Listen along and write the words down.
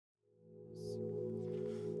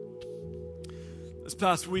This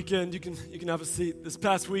past weekend, you can have a seat. This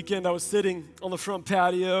past weekend, I was sitting on the front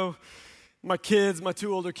patio. My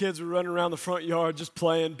two older kids were running around the front yard just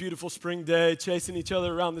playing. Beautiful spring day, chasing each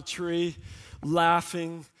other around the tree,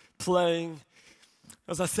 laughing, playing.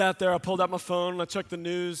 As I sat there, I pulled out my phone and I checked the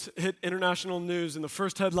news, hit international news, and the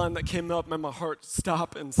first headline that came up made my heart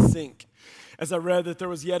stop and sink as I read that there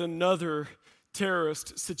was yet another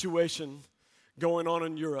terrorist situation going on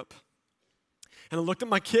in Europe. And I looked at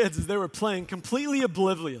my kids as they were playing, completely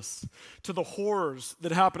oblivious to the horrors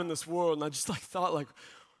that happen in this world. And I just thought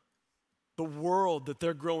the world that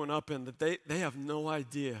they're growing up in, that they have no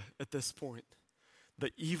idea at this point.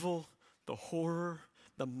 The evil, the horror,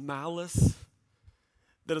 the malice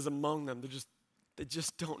that is among them. They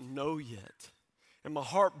just don't know yet. And my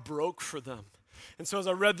heart broke for them. And so as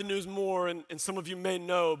I read the news more, and some of you may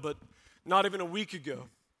know, but not even a week ago,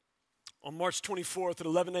 on March 24th at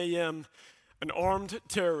 11 a.m., an armed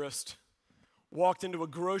terrorist walked into a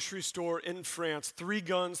grocery store in France, 3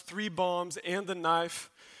 guns, 3 bombs, and a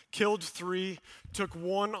knife, killed 3, took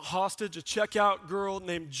 1 hostage, a checkout girl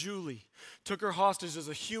named Julie, took her hostage as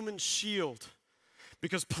a human shield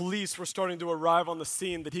because police were starting to arrive on the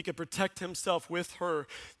scene that he could protect himself with her,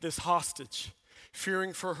 this hostage,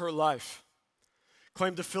 fearing for her life.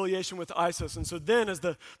 Claimed affiliation with ISIS. And so then as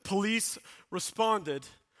the police responded,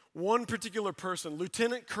 one particular person,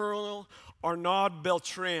 Lieutenant Colonel Arnaud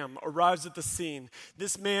Beltrame, arrives at the scene.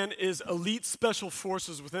 This man is elite special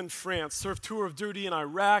forces within France, served tour of duty in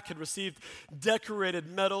Iraq, had received decorated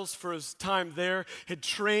medals for his time there, had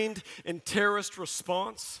trained in terrorist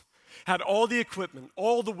response, had all the equipment,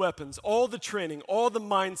 all the weapons, all the training, all the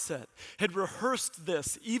mindset, had rehearsed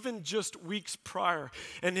this even just weeks prior,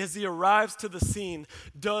 and as he arrives to the scene,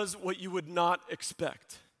 does what you would not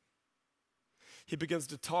expect. He begins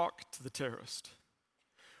to talk to the terrorist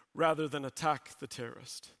rather than attack the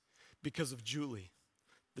terrorist because of Julie,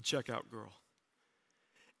 the checkout girl.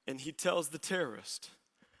 And he tells the terrorist,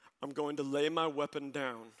 I'm going to lay my weapon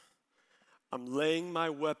down. I'm laying my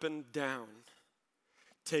weapon down.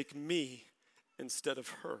 Take me instead of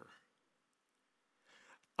her.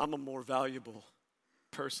 I'm a more valuable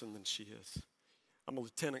person than she is. I'm a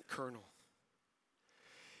lieutenant colonel.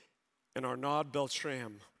 And Arnaud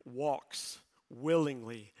Beltrame walks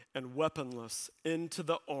willingly and weaponless into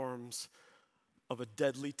the arms of a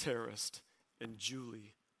deadly terrorist, and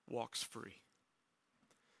Julie walks free.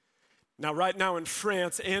 Now, right now in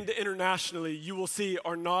France and internationally, you will see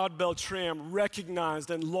Arnaud Beltrame recognized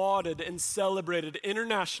and lauded and celebrated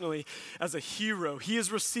internationally as a hero. He has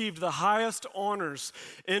received the highest honors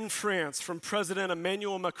in France from President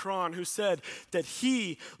Emmanuel Macron, who said that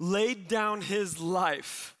he laid down his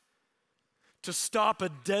life to stop a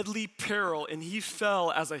deadly peril, and he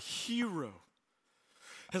fell as a hero.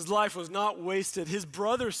 His life was not wasted. His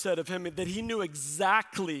brother said of him that he knew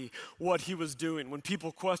exactly what he was doing. When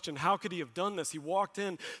people questioned, how could he have done this? He walked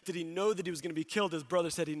in, did he know that he was going to be killed? His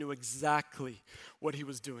brother said he knew exactly what he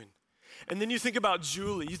was doing. And then you think about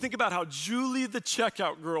Julie. You think about how Julie, the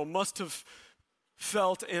checkout girl, must have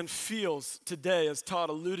felt and feels today, as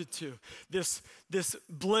Todd alluded to. This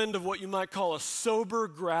blend of what you might call a sober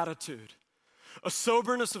gratitude. A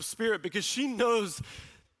soberness of spirit, because she knows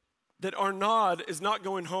that Arnaud is not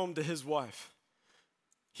going home to his wife.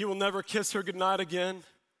 He will never kiss her goodnight again.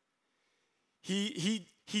 He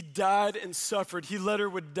died and suffered. He let her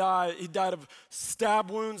die. He died of stab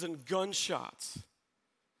wounds and gunshots.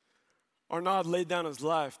 Arnaud laid down his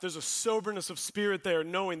life. There's a soberness of spirit there,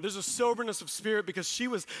 knowing. There's a soberness of spirit because she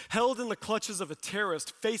was held in the clutches of a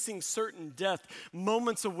terrorist, facing certain death,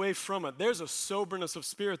 moments away from it. There's a soberness of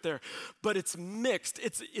spirit there, but it's mixed.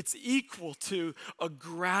 It's equal to a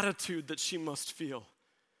gratitude that she must feel.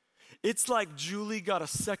 It's like Julie got a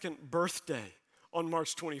second birthday on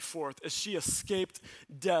March 24th as she escaped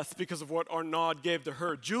death because of what Arnaud gave to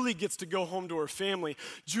her. Julie gets to go home to her family.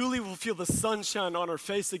 Julie will feel the sunshine on her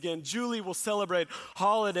face again. Julie will celebrate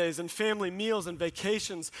holidays and family meals and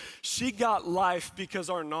vacations. She got life because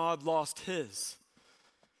Arnaud lost his.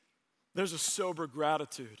 There's a sober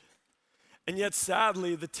gratitude. And yet,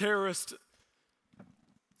 sadly, the terrorist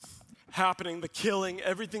happening, the killing,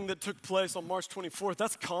 everything that took place on March 24th,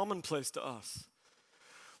 that's commonplace to us.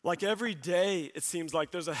 Like every day, it seems like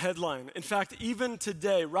there's a headline. In fact, even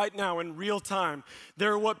today, right now, in real time,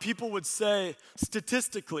 there are what people would say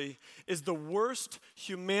statistically is the worst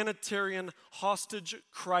humanitarian hostage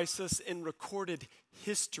crisis in recorded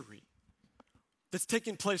history that's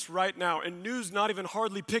taking place right now. And news not even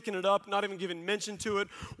hardly picking it up, not even giving mention to it.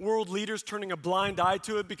 World leaders turning a blind eye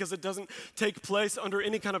to it because it doesn't take place under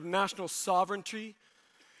any kind of national sovereignty,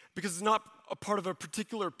 because it's not a part of a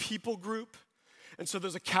particular people group. And so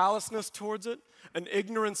there's a callousness towards it, an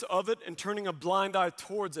ignorance of it, and turning a blind eye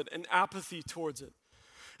towards it, an apathy towards it.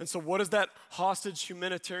 And so what is that hostage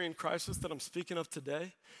humanitarian crisis that I'm speaking of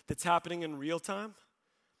today that's happening in real time?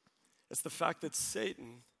 It's the fact that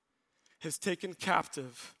Satan has taken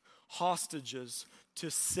captive hostages to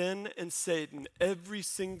sin and Satan, every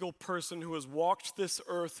single person who has walked this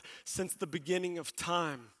earth since the beginning of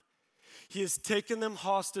time. He has taken them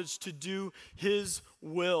hostage to do his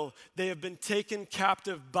will. They have been taken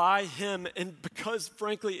captive by him, and because,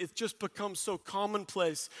 frankly, it's just become so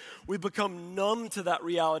commonplace, we become numb to that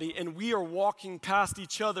reality, and we are walking past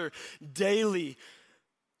each other daily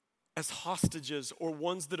as hostages or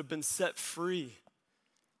ones that have been set free.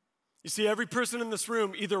 You see, every person in this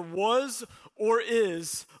room either was or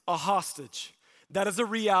is a hostage. That is a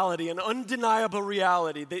reality, an undeniable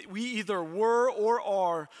reality, that we either were or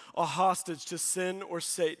are a hostage to sin or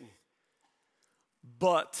Satan.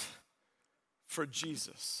 But for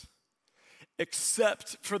Jesus,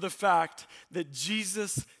 except for the fact that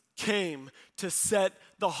Jesus came to set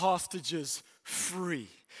the hostages free.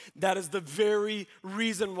 That is the very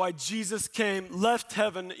reason why Jesus came, left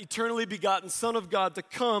heaven, eternally begotten Son of God, to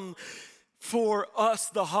come for us,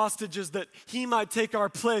 the hostages, that he might take our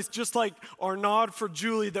place, just like Arnaud for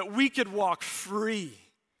Julie, that we could walk free.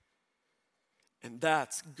 And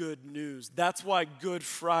that's good news. That's why Good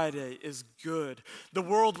Friday is good. The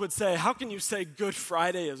world would say, how can you say Good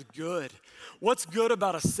Friday is good? What's good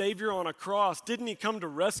about a Savior on a cross? Didn't he come to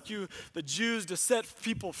rescue the Jews, to set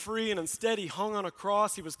people free? And instead he hung on a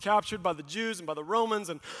cross. He was captured by the Jews and by the Romans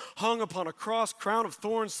and hung upon a cross, crown of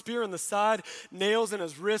thorns, spear in the side, nails in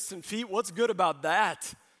his wrists and feet. What's good about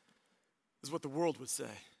that? Is what the world would say.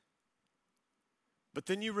 But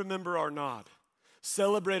then you remember Arnaud,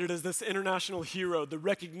 celebrated as this international hero, the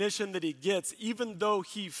recognition that he gets even though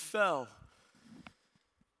he fell.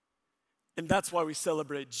 And that's why we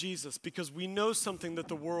celebrate Jesus, because we know something that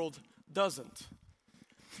the world doesn't.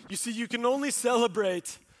 You see, you can only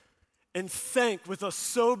celebrate and thank with a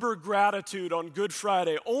sober gratitude on Good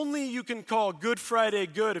Friday. Only you can call Good Friday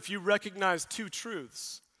good if you recognize two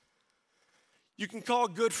truths. You can call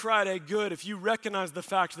Good Friday good if you recognize the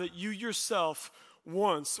fact that you yourself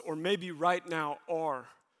once, or maybe right now, are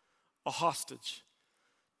a hostage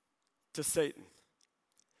to Satan.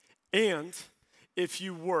 And if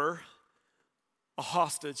you were a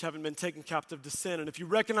hostage, having been taken captive to sin, and if you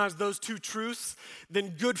recognize those two truths,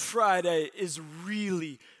 then Good Friday is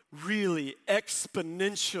really, really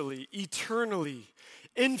exponentially, eternally,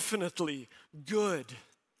 infinitely good.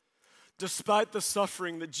 Despite the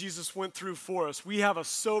suffering that Jesus went through for us, we have a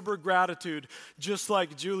sober gratitude just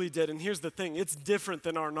like Julie did. And here's the thing, it's different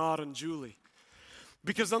than Arnaud and Julie.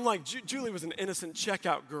 Because unlike Julie was an innocent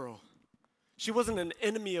checkout girl. She wasn't an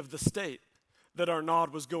enemy of the state that Arnaud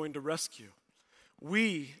was going to rescue.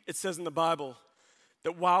 It says in the Bible,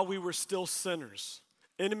 that while we were still sinners,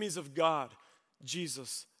 enemies of God,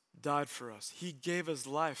 Jesus died for us. He gave his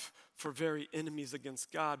life for very enemies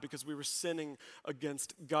against God because we were sinning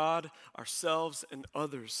against God, ourselves, and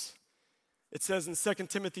others. It says in 2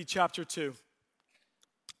 Timothy chapter 2,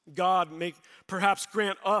 God may perhaps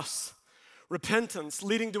grant us repentance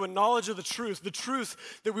leading to a knowledge of the truth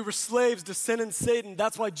that we were slaves to sin and Satan.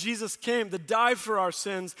 That's why Jesus came to die for our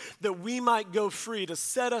sins, that we might go free, to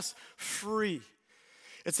set us free.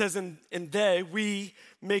 It says, we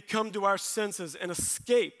may come to our senses and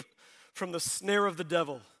escape from the snare of the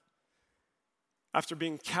devil after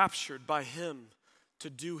being captured by him to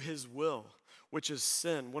do his will, which is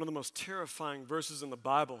sin. One of the most terrifying verses in the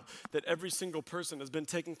Bible, that every single person has been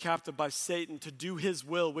taken captive by Satan to do his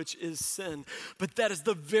will, which is sin. But that is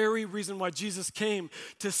the very reason why Jesus came,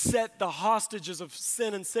 to set the hostages of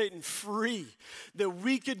sin and Satan free, that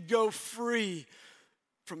we could go free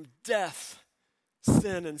from death,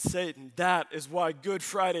 sin, and Satan. That is why Good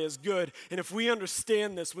Friday is good. And if we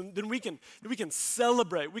understand this, then we can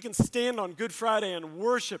celebrate. We can stand on Good Friday and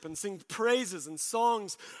worship and sing praises and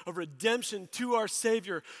songs of redemption to our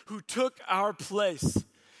Savior who took our place,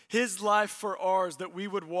 his life for ours, that we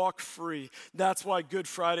would walk free. That's why Good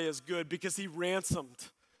Friday is good, because he ransomed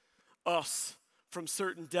us from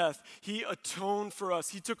certain death. He atoned for us.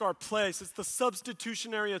 He took our place. It's the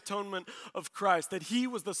substitutionary atonement of Christ, that he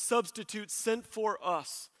was the substitute sent for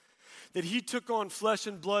us, that he took on flesh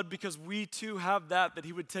and blood because we too have that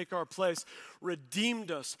he would take our place,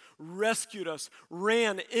 redeemed us, rescued us,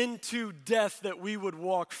 ran into death that we would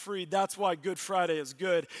walk free. That's why Good Friday is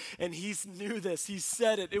good. And he knew this. He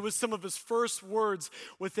said it. It was some of his first words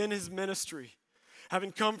within his ministry.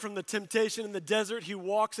 Having come from the temptation in the desert, he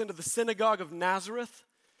walks into the synagogue of Nazareth,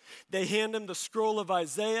 They hand him the scroll of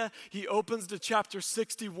Isaiah. He opens to chapter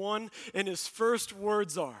 61, and his first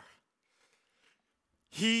words are,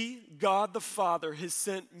 He, God the Father, has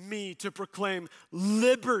sent me to proclaim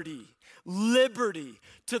liberty, liberty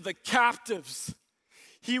to the captives.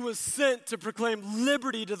 He was sent to proclaim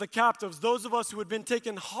liberty to the captives, those of us who had been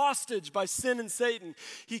taken hostage by sin and Satan.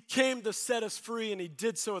 He came to set us free, and he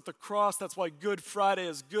did so at the cross. That's why Good Friday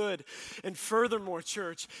is good. And furthermore,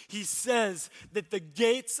 church, he says that the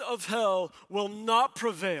gates of hell will not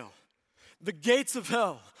prevail. The gates of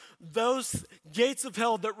hell, those gates of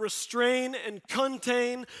hell that restrain and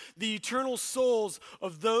contain the eternal souls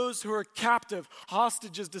of those who are captive,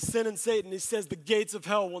 hostages to sin and Satan. He says the gates of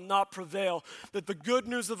hell will not prevail. That the good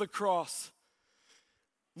news of the cross,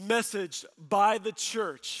 messaged by the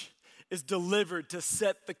church, is delivered to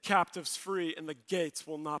set the captives free, and the gates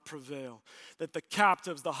will not prevail. That the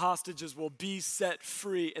captives, the hostages, will be set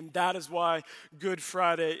free, and that is why Good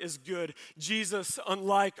Friday is good. Jesus,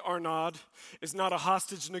 unlike Arnaud, is not a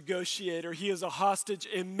hostage negotiator. He is a hostage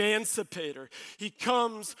emancipator. He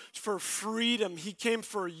comes for freedom. He came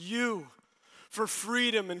for you, for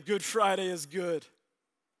freedom, and Good Friday is good.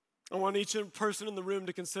 I want each person in the room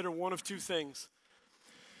to consider one of two things.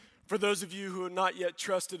 For those of you who have not yet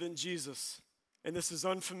trusted in Jesus, and this is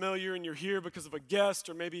unfamiliar and you're here because of a guest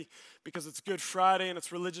or maybe because it's Good Friday and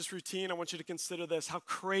it's religious routine, I want you to consider this. How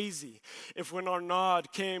crazy if when Arnaud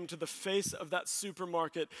came to the face of that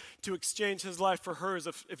supermarket to exchange his life for hers,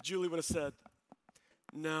 if Julie would have said,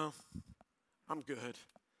 no, I'm good.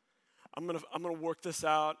 I'm gonna work this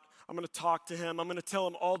out. I'm going to talk to him. I'm going to tell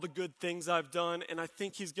him all the good things I've done, and I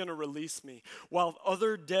think he's going to release me. While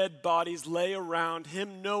other dead bodies lay around,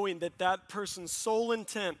 him knowing that that person's sole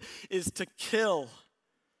intent is to kill,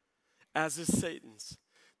 as is Satan's,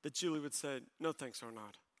 that Julie would say, no thanks,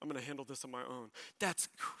 Arnaud. I'm going to handle this on my own. That's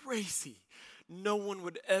crazy. No one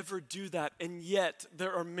would ever do that, and yet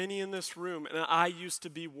there are many in this room, and I used to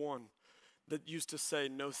be one, that used to say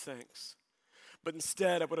no thanks. But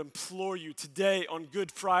instead, I would implore you today on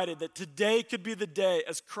Good Friday that today could be the day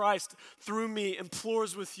as Christ, through me,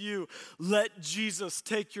 implores with you, let Jesus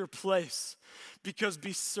take your place. Because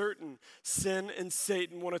be certain, sin and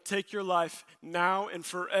Satan want to take your life now and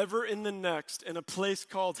forever in the next in a place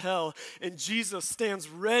called hell. And Jesus stands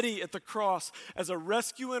ready at the cross as a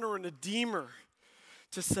rescuer or a redeemer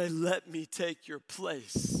to say, let me take your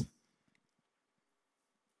place.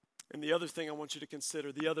 And the other thing I want you to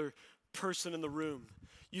consider, the other person in the room.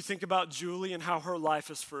 You think about Julie and how her life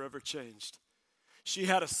is forever changed. She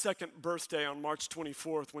had a second birthday on March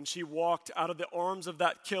 24th when she walked out of the arms of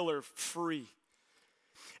that killer free.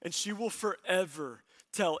 And she will forever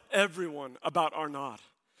tell everyone about Arnaud.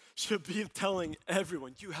 She'll be telling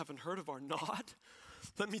everyone, you haven't heard of Arnaud?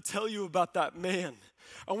 Let me tell you about that man.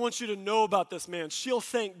 I want you to know about this man. She'll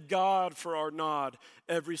thank God for Arnaud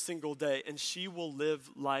every single day, and she will live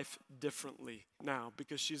life differently now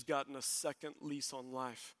because she's gotten a second lease on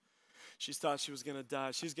life. She thought she was going to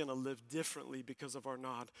die. She's going to live differently because of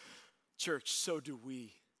Arnaud. Church, so do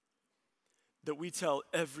we. That we tell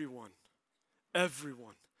everyone,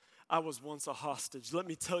 I was once a hostage. Let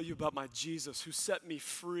me tell you about my Jesus who set me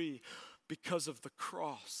free because of the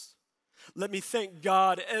cross. Let me thank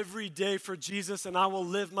God every day for Jesus, and I will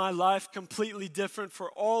live my life completely different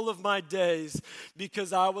for all of my days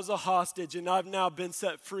because I was a hostage and I've now been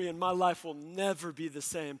set free and my life will never be the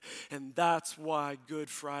same. And that's why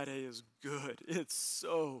Good Friday is good. It's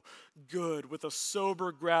so good with a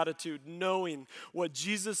sober gratitude, knowing what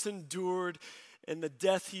Jesus endured and the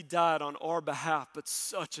death he died on our behalf, but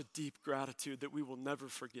such a deep gratitude that we will never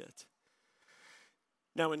forget.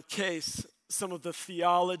 Now, in case some of the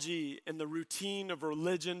theology and the routine of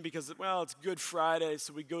religion, because, well, it's Good Friday,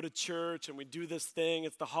 so we go to church and we do this thing,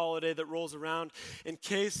 it's the holiday that rolls around. In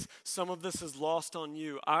case some of this is lost on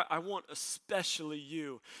you, I want especially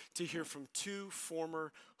you to hear from two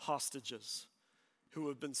former hostages who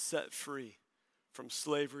have been set free from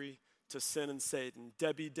slavery to sin and Satan.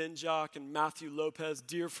 Debbie Dinjak and Matthew Lopez,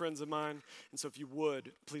 dear friends of mine. And so if you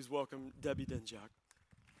would, please welcome Debbie Dinjak.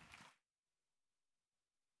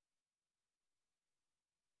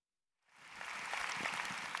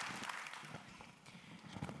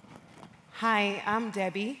 Hi, I'm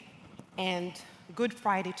Debbie, and Good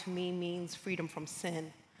Friday to me means freedom from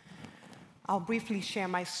sin. I'll briefly share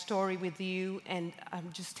my story with you and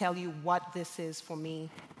just tell you what this is for me.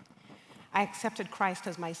 I accepted Christ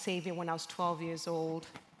as my Savior when I was 12 years old,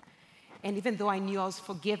 and even though I knew I was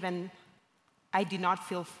forgiven, I did not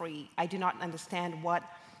feel free. I did not understand what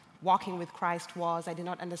walking with Christ was. I did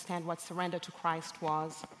not understand what surrender to Christ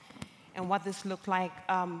was and what this looked like.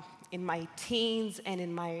 in my teens and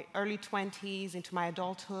in my early 20s into my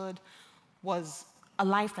adulthood was a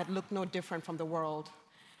life that looked no different from the world.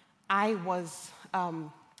 I was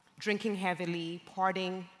drinking heavily,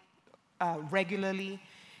 partying regularly,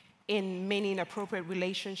 in many inappropriate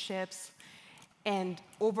relationships. And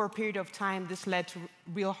over a period of time, this led to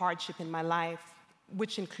real hardship in my life,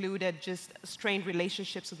 which included just strained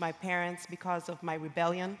relationships with my parents because of my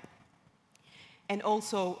rebellion, and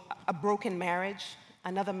also a broken marriage,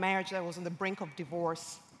 another marriage that was on the brink of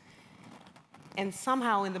divorce. And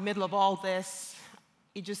somehow in the middle of all this,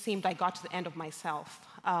 it just seemed I got to the end of myself.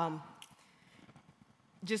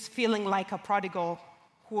 Just feeling like a prodigal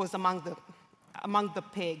who was among the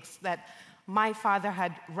pigs, that my father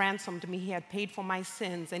had ransomed me, he had paid for my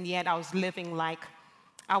sins, and yet I was living like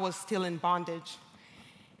I was still in bondage.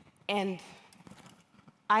 And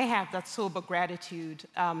I have that sober gratitude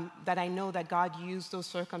that I know that God used those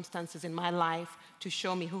circumstances in my life to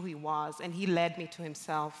show me who he was, and he led me to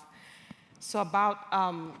himself. So about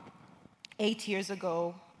 8 years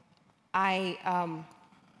ago, I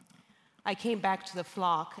came back to the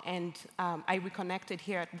flock, and I reconnected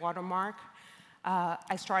here at Watermark.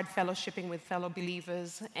 I started fellowshipping with fellow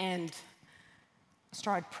believers and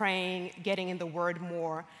started praying, getting in the Word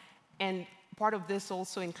more. And part of this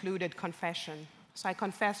also included confession. So I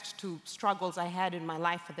confessed to struggles I had in my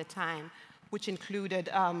life at the time, which included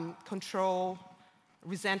control,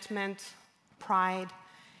 resentment, pride,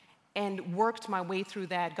 and worked my way through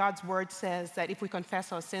that. God's word says that if we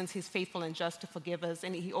confess our sins, he's faithful and just to forgive us.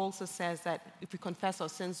 And he also says that if we confess our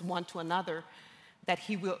sins one to another, that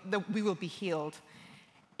we will be healed.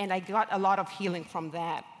 And I got a lot of healing from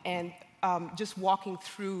that, and just walking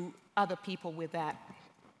through other people with that.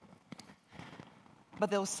 But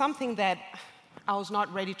there was something that I was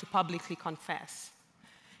not ready to publicly confess.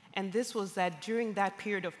 And this was that during that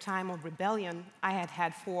period of time of rebellion, I had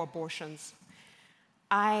had 4 abortions.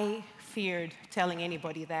 I feared telling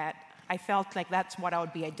anybody that. I felt like that's what I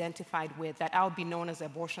would be identified with, that I would be known as the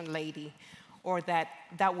abortion lady, or that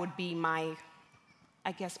would be my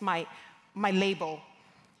label.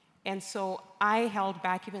 And so I held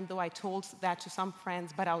back, even though I told that to some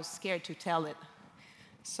friends, but I was scared to tell it.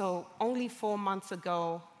 So only 4 months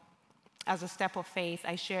ago, as a step of faith,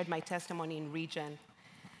 I shared my testimony in Regen.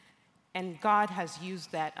 And God has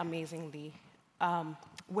used that amazingly.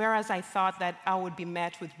 Whereas I thought that I would be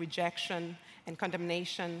met with rejection and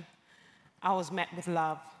condemnation, I was met with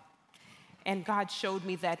love. And God showed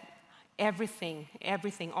me that everything,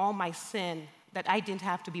 all my sin, that I didn't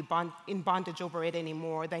have to be in bondage over it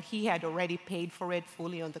anymore, that he had already paid for it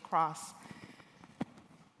fully on the cross.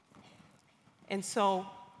 And so,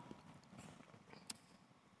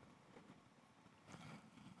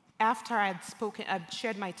 after I'd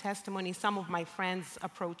shared my testimony, some of my friends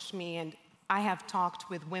approached me, and I have talked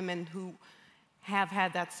with women who have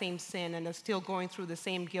had that same sin and are still going through the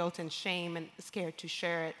same guilt and shame and scared to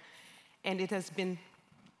share it. And it has been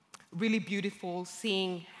really beautiful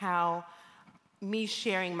seeing how me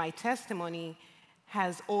sharing my testimony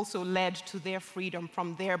has also led to their freedom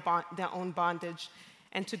from their own bondage.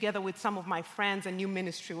 And together with some of my friends, a new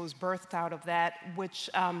ministry was birthed out of that, which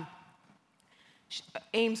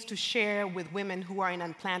aims to share with women who are in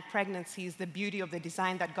unplanned pregnancies the beauty of the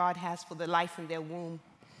design that God has for the life in their womb.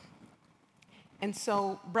 And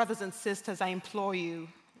so, brothers and sisters, I implore you,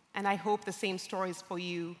 and I hope the same story is for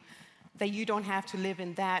you, that you don't have to live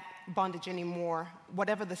in that bondage anymore,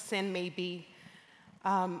 whatever the sin may be.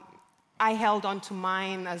 I held on to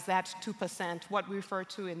mine as that 2%, what we refer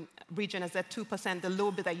to in Regen as that 2%, the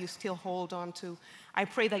little bit that you still hold on to. I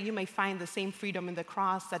pray that you may find the same freedom in the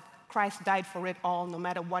cross, that Christ died for it all, no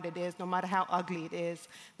matter what it is, no matter how ugly it is,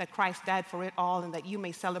 that Christ died for it all, and that you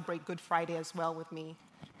may celebrate Good Friday as well with me.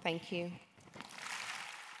 Thank you.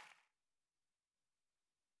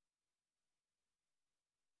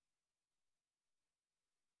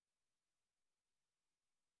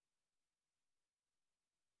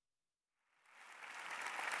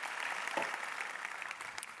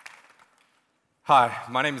 Hi,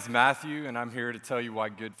 my name is Matthew, and I'm here to tell you why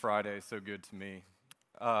Good Friday is so good to me.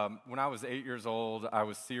 When I was 8 years old, I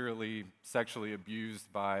was serially sexually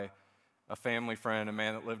abused by a family friend, a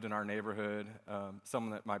man that lived in our neighborhood,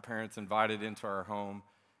 someone that my parents invited into our home.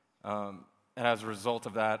 And as a result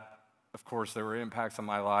of that, of course, there were impacts on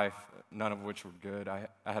my life, none of which were good. I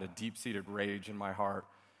had a deep-seated rage in my heart,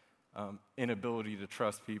 inability to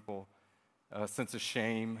trust people, a sense of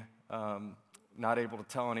shame, not able to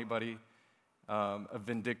tell anybody, a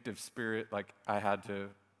vindictive spirit, like I had to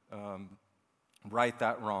right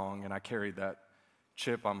that wrong, and I carried that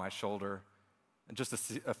chip on my shoulder. And just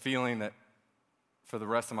a feeling that for the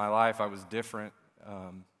rest of my life I was different,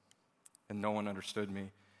 and no one understood me.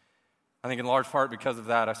 I think in large part because of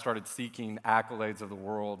that, I started seeking accolades of the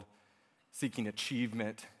world, seeking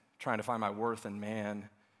achievement, trying to find my worth in man.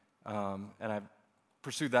 And I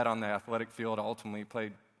pursued that on the athletic field. I ultimately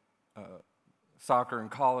played soccer in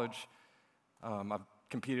college. I've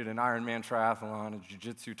competed in Ironman triathlon and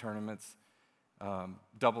jiu-jitsu tournaments,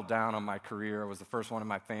 doubled down on my career. I was the first one in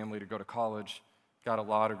my family to go to college, got a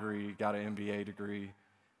law degree, got an MBA degree,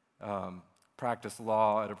 practiced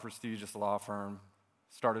law at a prestigious law firm,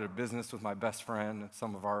 started a business with my best friend, and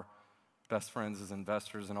some of our best friends as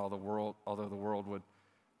investors in all the world. Although the world would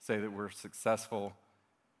say that we're successful,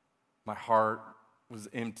 my heart was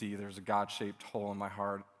empty. There's a God-shaped hole in my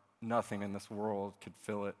heart. Nothing in this world could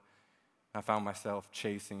fill it. I found myself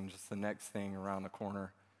chasing just the next thing around the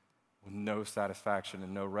corner with no satisfaction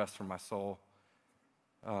and no rest for my soul.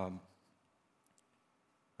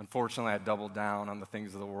 Unfortunately, I doubled down on the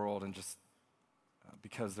things of the world, and just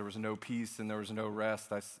because there was no peace and there was no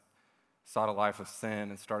rest, I sought a life of sin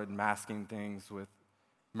and started masking things with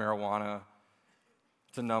marijuana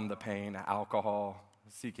to numb the pain, alcohol,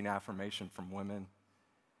 seeking affirmation from women.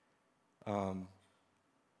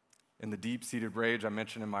 In the deep-seated rage I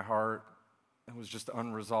mentioned in my heart, it was just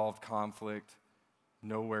unresolved conflict,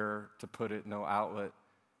 nowhere to put it, no outlet.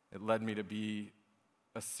 It led me to be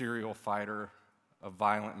a serial fighter, a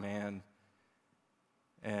violent man,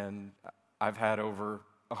 and I've had over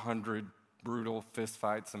 100 brutal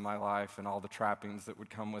fistfights in my life and all the trappings that would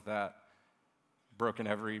come with that. Broken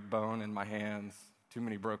every bone in my hands, too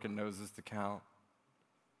many broken noses to count,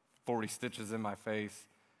 40 stitches in my face,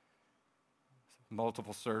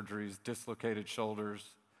 multiple surgeries, dislocated shoulders,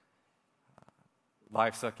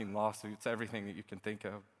 life-sucking lawsuits, everything that you can think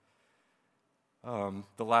of.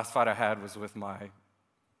 The last fight I had was with my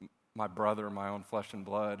brother, my own flesh and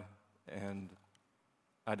blood, and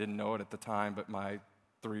I didn't know it at the time, but my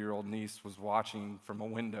 3-year-old niece was watching from a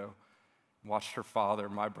window, watched her father,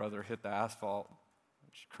 my brother, hit the asphalt.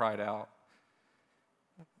 She cried out.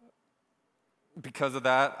 Because of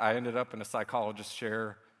that, I ended up in a psychologist's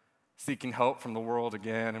chair, seeking help from the world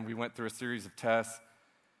again, and we went through a series of tests,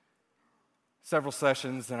 several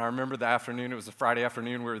sessions, and I remember the afternoon, it was a Friday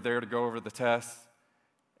afternoon, we were there to go over the tests,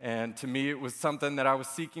 and to me, it was something that I was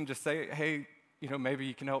seeking to say, hey, maybe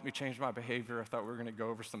you can help me change my behavior. I thought we were going to go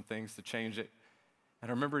over some things to change it. And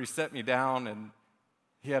I remember he set me down, and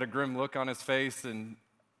he had a grim look on his face, and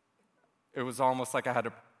it was almost like I had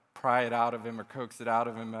to pry it out of him or coax it out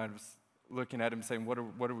of him. I was looking at him saying, what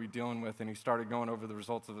are we dealing with? And he started going over the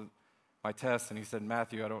results of my tests, and he said,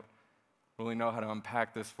 Matthew, I don't really know how to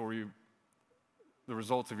unpack this for you. The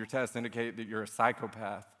results of your test indicate that you're a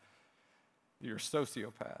psychopath. You're a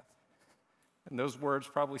sociopath. And those words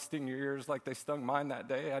probably sting your ears like they stung mine that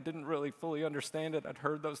day. I didn't really fully understand it. I'd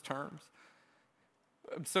heard those terms.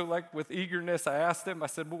 So with eagerness, I asked him, I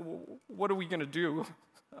said, well, what are we going to do?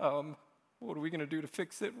 What are we going to do to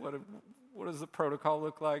fix it? What does the protocol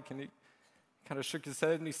look like? And he kind of shook his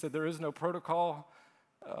head and he said, there is no protocol.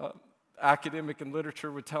 Academic and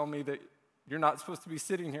literature would tell me that you're not supposed to be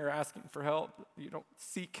sitting here asking for help. You don't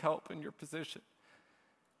seek help in your position.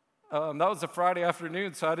 That was a Friday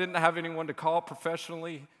afternoon, so I didn't have anyone to call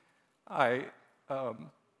professionally. I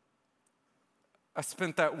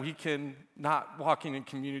spent that weekend not walking in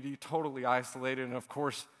community, totally isolated, and of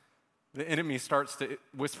course, the enemy starts to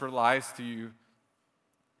whisper lies to you.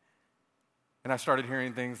 And I started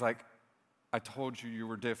hearing things like, I told you you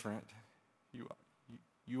were different.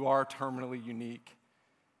 You are terminally unique.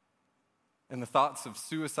 And the thoughts of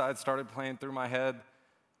suicide started playing through my head,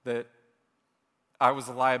 that I was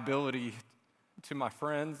a liability to my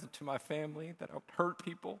friends and to my family, that I would hurt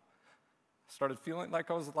people. I started feeling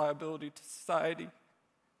like I was a liability to society.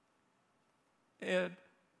 And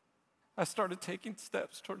I started taking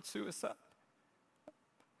steps towards suicide.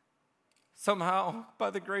 Somehow,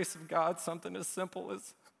 by the grace of God, something as simple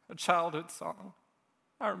as a childhood song,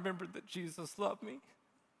 I remembered that Jesus loved me.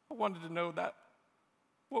 I wanted to know that,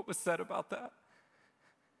 what was said about that.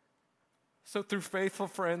 So through faithful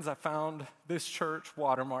friends, I found this church,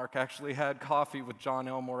 Watermark. I actually had coffee with John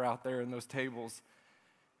Elmore out there in those tables.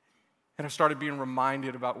 And I started being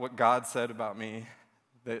reminded about what God said about me,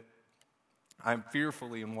 that I'm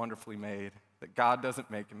fearfully and wonderfully made, that God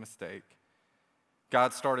doesn't make a mistake.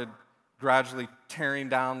 God started gradually tearing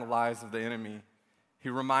down the lies of the enemy. He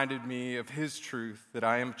reminded me of his truth, that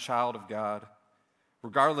I am a child of God.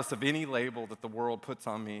 Regardless of any label that the world puts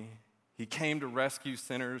on me, he came to rescue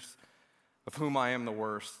sinners, of whom I am the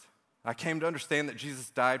worst. I came to understand that Jesus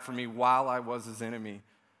died for me while I was his enemy,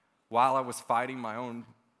 while I was fighting my own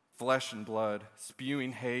flesh and blood,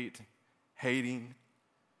 spewing hate, hating.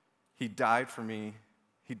 He died for me.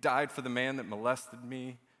 He died for the man that molested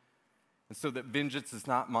me, and so that vengeance is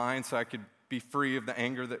not mine, so I could be free of the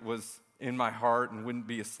anger that was in my heart and wouldn't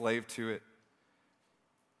be a slave to it.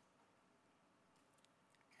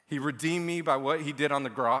 He redeemed me by what he did on the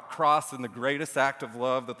cross in the greatest act of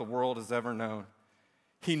love that the world has ever known.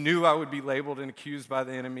 He knew I would be labeled and accused by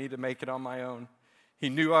the enemy to make it on my own. He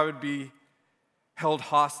knew I would be held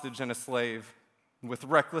hostage and a slave. With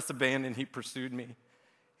reckless abandon, he pursued me.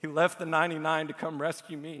 He left the 99 to come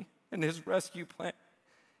rescue me. In his rescue plan,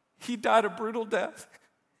 he died a brutal death.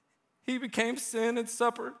 He became sin and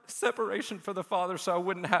separation for the Father so I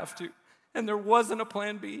wouldn't have to. And there wasn't a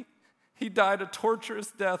plan B. He died a torturous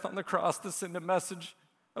death on the cross to send a message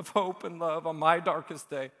of hope and love on my darkest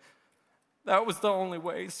day. That was the only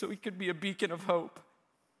way, so he could be a beacon of hope.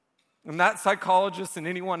 And that psychologist and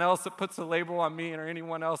anyone else that puts a label on me or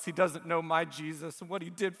anyone else, he doesn't know my Jesus and what he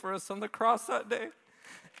did for us on the cross that day.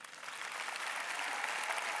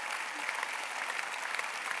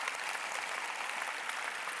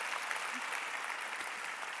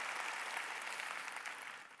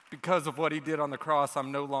 Because of what he did on the cross,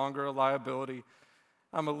 I'm no longer a liability.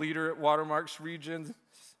 I'm a leader at Watermarks Region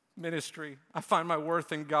Ministry. I find my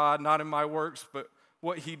worth in God, not in my works, but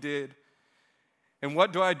what he did. And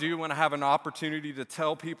what do I do when I have an opportunity to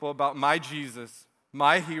tell people about my Jesus,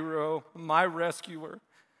 my hero, my rescuer?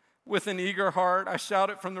 With an eager heart, I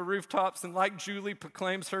shout it from the rooftops, and like Julie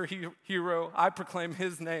proclaims her hero, I proclaim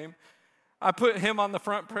his name. I put him on the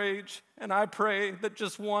front page, and I pray that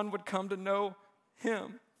just one would come to know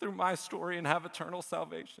him through my story and have eternal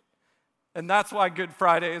salvation. And that's why Good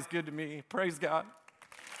Friday is good to me. Praise God.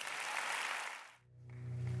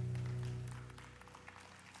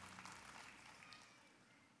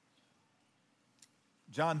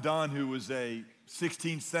 John Donne, who was a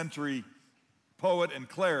 16th century poet and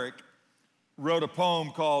cleric, wrote a poem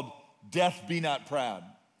called Death Be Not Proud.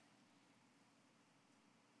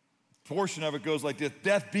 A portion of it goes like this: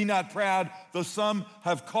 Death, be not proud, though some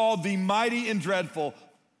have called thee mighty and dreadful,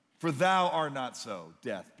 for thou art not so.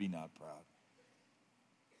 Death, be not proud.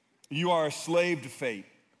 You are a slave to fate,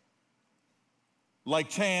 like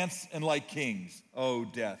chance and like kings. Oh,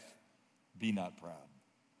 death, be not proud.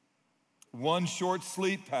 One short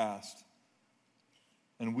sleep past,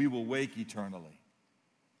 and we will wake eternally,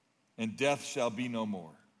 and death shall be no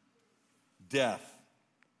more. Death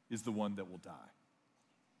is the one that will die.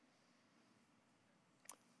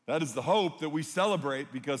 That is the hope that we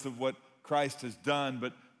celebrate because of what Christ has done,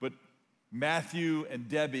 but Matthew and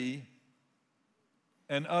Debbie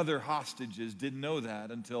and other hostages didn't know that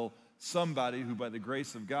until somebody who, by the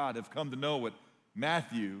grace of God, have come to know what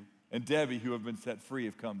Matthew and Debbie, who have been set free,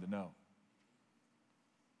 have come to know.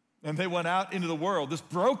 And they went out into the world, this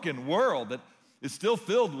broken world that is still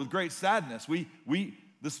filled with great sadness. We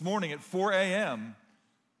this morning at 4 a.m.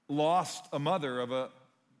 lost a mother of a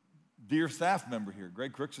dear staff member here.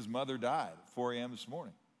 Greg Crooks' mother died at 4 a.m. this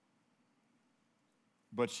morning.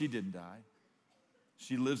 But she didn't die.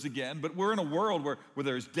 She lives again. But we're in a world where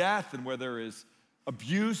there is death and where there is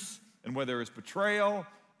abuse and where there is betrayal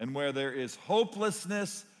and where there is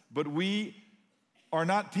hopelessness. But we are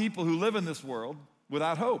not people who live in this world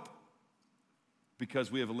without hope,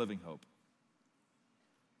 because we have a living hope.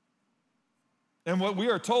 And what we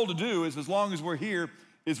are told to do is, as long as we're here,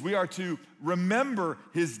 is we are to remember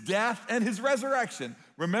his death and his resurrection.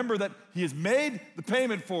 Remember that he has made the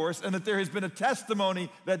payment for us and that there has been a testimony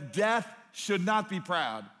that death should not be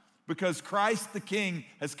proud, because Christ the King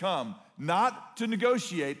has come, not to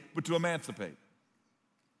negotiate, but to emancipate.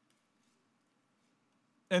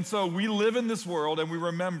 And so we live in this world and we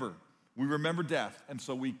remember death, and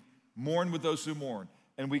so we mourn with those who mourn,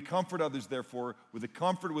 and we comfort others, therefore, with the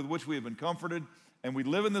comfort with which we have been comforted, and we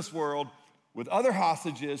live in this world with other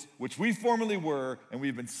hostages, which we formerly were, and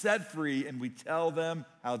we've been set free, and we tell them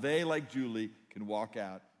how they, like Julie, can walk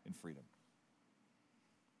out in freedom.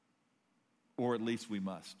 Or at least we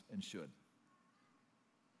must and should.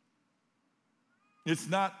 It's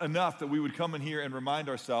not enough that we would come in here and remind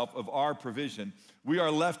ourselves of our provision. We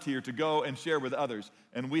are left here to go and share with others,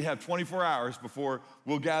 and we have 24 hours before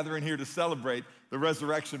we'll gather in here to celebrate the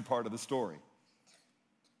resurrection part of the story.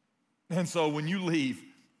 And so when you leave,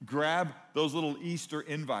 grab those little Easter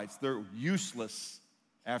invites. They're useless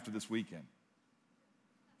after this weekend.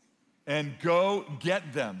 And go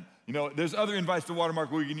get them. You know, there's other invites to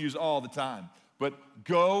Watermark we can use all the time. But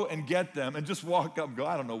go and get them and just walk up and go,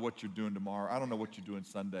 I don't know what you're doing tomorrow. I don't know what you're doing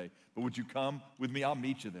Sunday. But would you come with me? I'll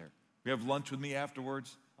meet you there. We have lunch with me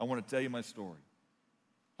afterwards. I want to tell you my story.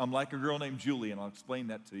 I'm like a girl named Julie, and I'll explain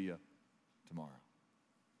that to you tomorrow.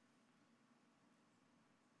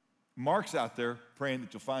 Mark's out there praying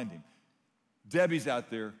that you'll find him. Debbie's out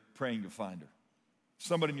there praying to find her.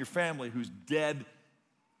 Somebody in your family who's dead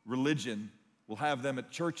religion will have them at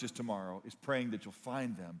churches tomorrow is praying that you'll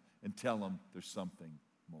find them and tell them there's something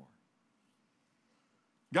more.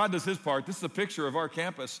 God does his part. This is a picture of our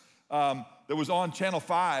campus that was on Channel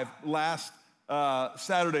 5 last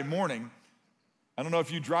Saturday morning. I don't know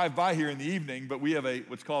if you drive by here in the evening, but we have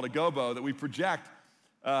what's called a gobo that we project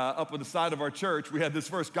up on the side of our church. We had this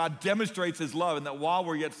verse, God demonstrates his love, and that while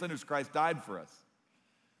we're yet sinners, Christ died for us.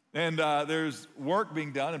 And there's work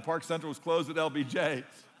being done, and Park Central was closed at LBJ.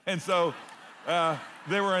 And so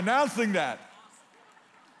they were announcing that.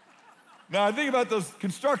 Now, I think about those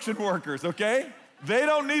construction workers, okay? They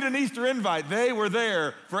don't need an Easter invite. They were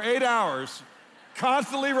there for 8 hours,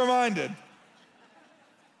 constantly reminded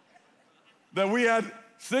that we had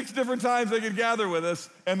 6 different times they could gather with us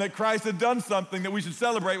and that Christ had done something that we should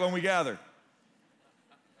celebrate when we gather.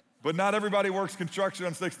 But not everybody works construction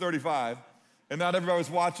on 635, and not everybody was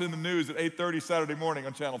watching the news at 8:30 Saturday morning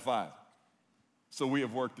on Channel 5. So we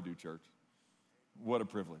have work to do, church. What a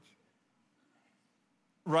privilege.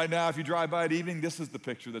 Right now, if you drive by at evening, this is the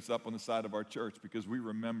picture that's up on the side of our church because we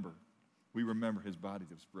remember his body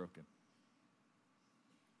that was broken.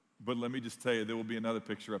 But let me just tell you, there will be another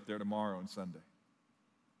picture up there tomorrow and Sunday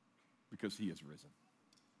because he is risen.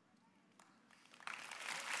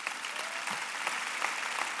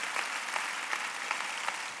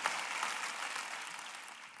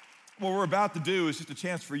 What we're about to do is just a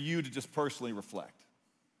chance for you to just personally reflect.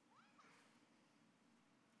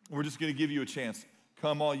 We're just going to give you a chance.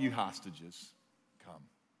 Come, all you hostages, come.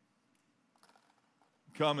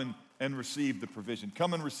 Come and receive the provision.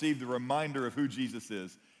 Come and receive the reminder of who Jesus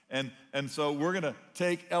is. And so we're going to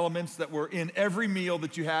take elements that were in every meal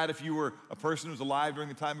that you had if you were a person who was alive during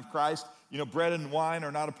the time of Christ. You know, bread and wine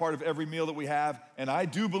are not a part of every meal that we have. And I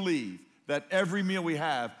do believe that every meal we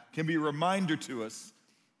have can be a reminder to us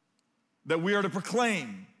that we are to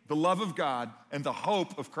proclaim the love of God and the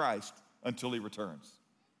hope of Christ until he returns.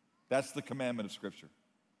 That's the commandment of Scripture.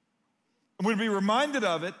 And we'd be reminded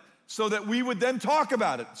of it so that we would then talk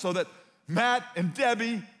about it, so that Matt and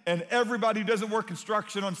Debbie and everybody who doesn't work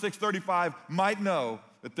construction on 635 might know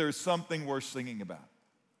that there's something worth singing about.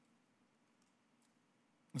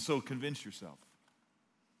 And so convince yourself.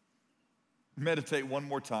 Meditate one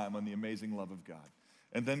more time on the amazing love of God,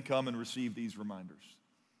 and then come and receive these reminders.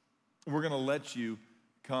 We're going to let you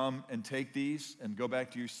come and take these and go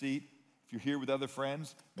back to your seat. If you're here with other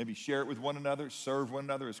friends, maybe share it with one another, serve one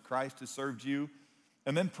another as Christ has served you,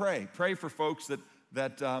 and then pray. Pray for folks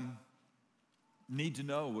that need to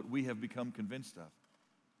know what we have become convinced of.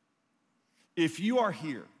 If you are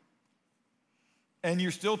here and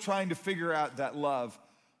you're still trying to figure out that love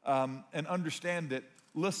and understand it,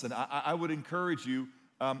 listen, I would encourage you.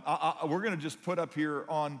 We're going to just put up here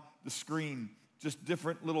on the screen just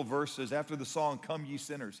different little verses after the song, Come Ye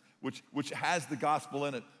Sinners, which has the gospel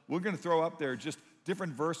in it. We're going to throw up there just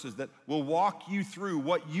different verses that will walk you through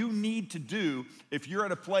what you need to do if you're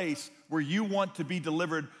at a place where you want to be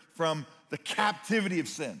delivered from the captivity of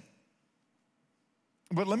sin.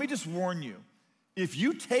 But let me just warn you, if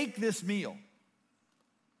you take this meal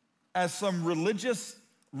as some religious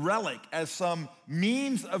relic, as some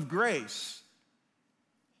means of grace,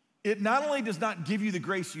 it not only does not give you the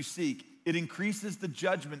grace you seek, it increases the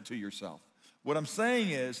judgment to yourself. What I'm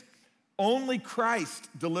saying is, only Christ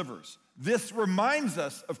delivers. This reminds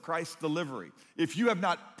us of Christ's delivery. If you have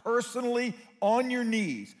not personally, on your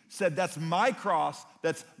knees, said, that's my cross,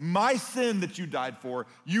 that's my sin that you died for,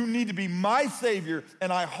 you need to be my Savior,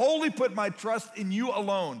 and I wholly put my trust in you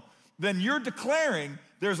alone, then you're declaring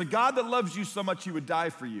there's a God that loves you so much he would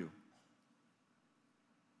die for you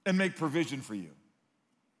and make provision for you.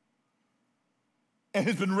 And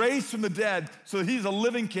has been raised from the dead so that he's a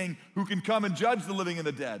living king who can come and judge the living and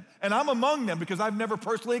the dead. And I'm among them because I've never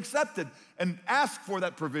personally accepted and asked for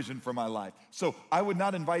that provision for my life. So I would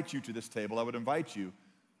not invite you to this table. I would invite you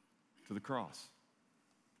to the cross.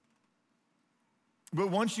 But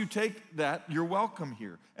once you take that, you're welcome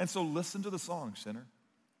here. And so listen to the song, sinner.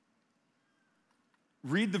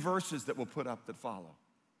 Read the verses that we'll put up that follow.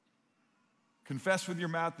 Confess with your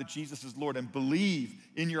mouth that Jesus is Lord and believe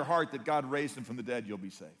in your heart that God raised him from the dead, you'll be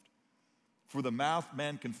saved. For the mouth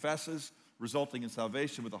man confesses, resulting in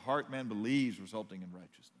salvation. With the heart man believes, resulting in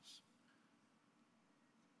righteousness.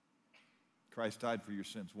 Christ died for your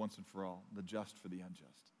sins once and for all, the just for the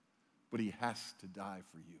unjust. But he has to die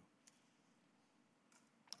for you.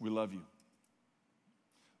 We love you.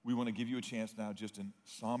 We want to give you a chance now just in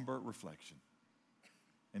somber reflection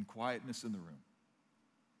and quietness in the room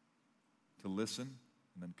to listen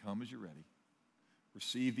and then come as you're ready.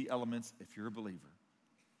 Receive the elements if you're a believer.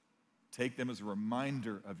 Take them as a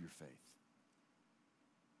reminder of your faith.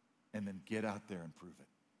 And then get out there and prove it.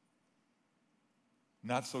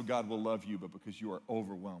 Not so God will love you, but because you are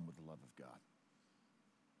overwhelmed with the love of God.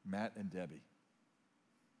 Matt and Debbie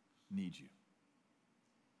need you.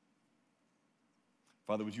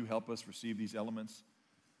 Father, would you help us receive these elements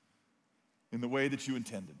in the way that you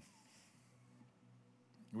intended?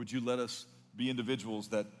 Would you let us be individuals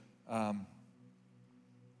that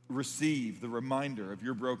receive the reminder of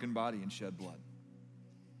your broken body and shed blood?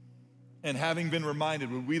 And having been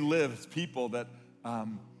reminded, would we live as people that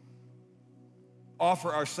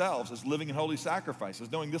offer ourselves as living and holy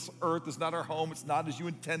sacrifices, knowing this earth is not our home, it's not as you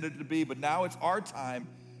intended it to be, but now it's our time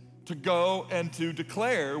to go and to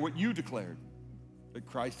declare what you declared, that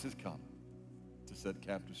Christ has come to set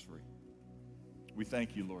captives free. We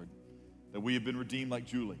thank you, Lord, that we have been redeemed like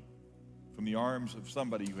Julie from the arms of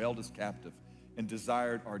somebody who held us captive and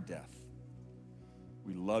desired our death.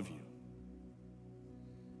 We love you.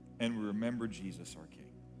 And we remember Jesus, our King.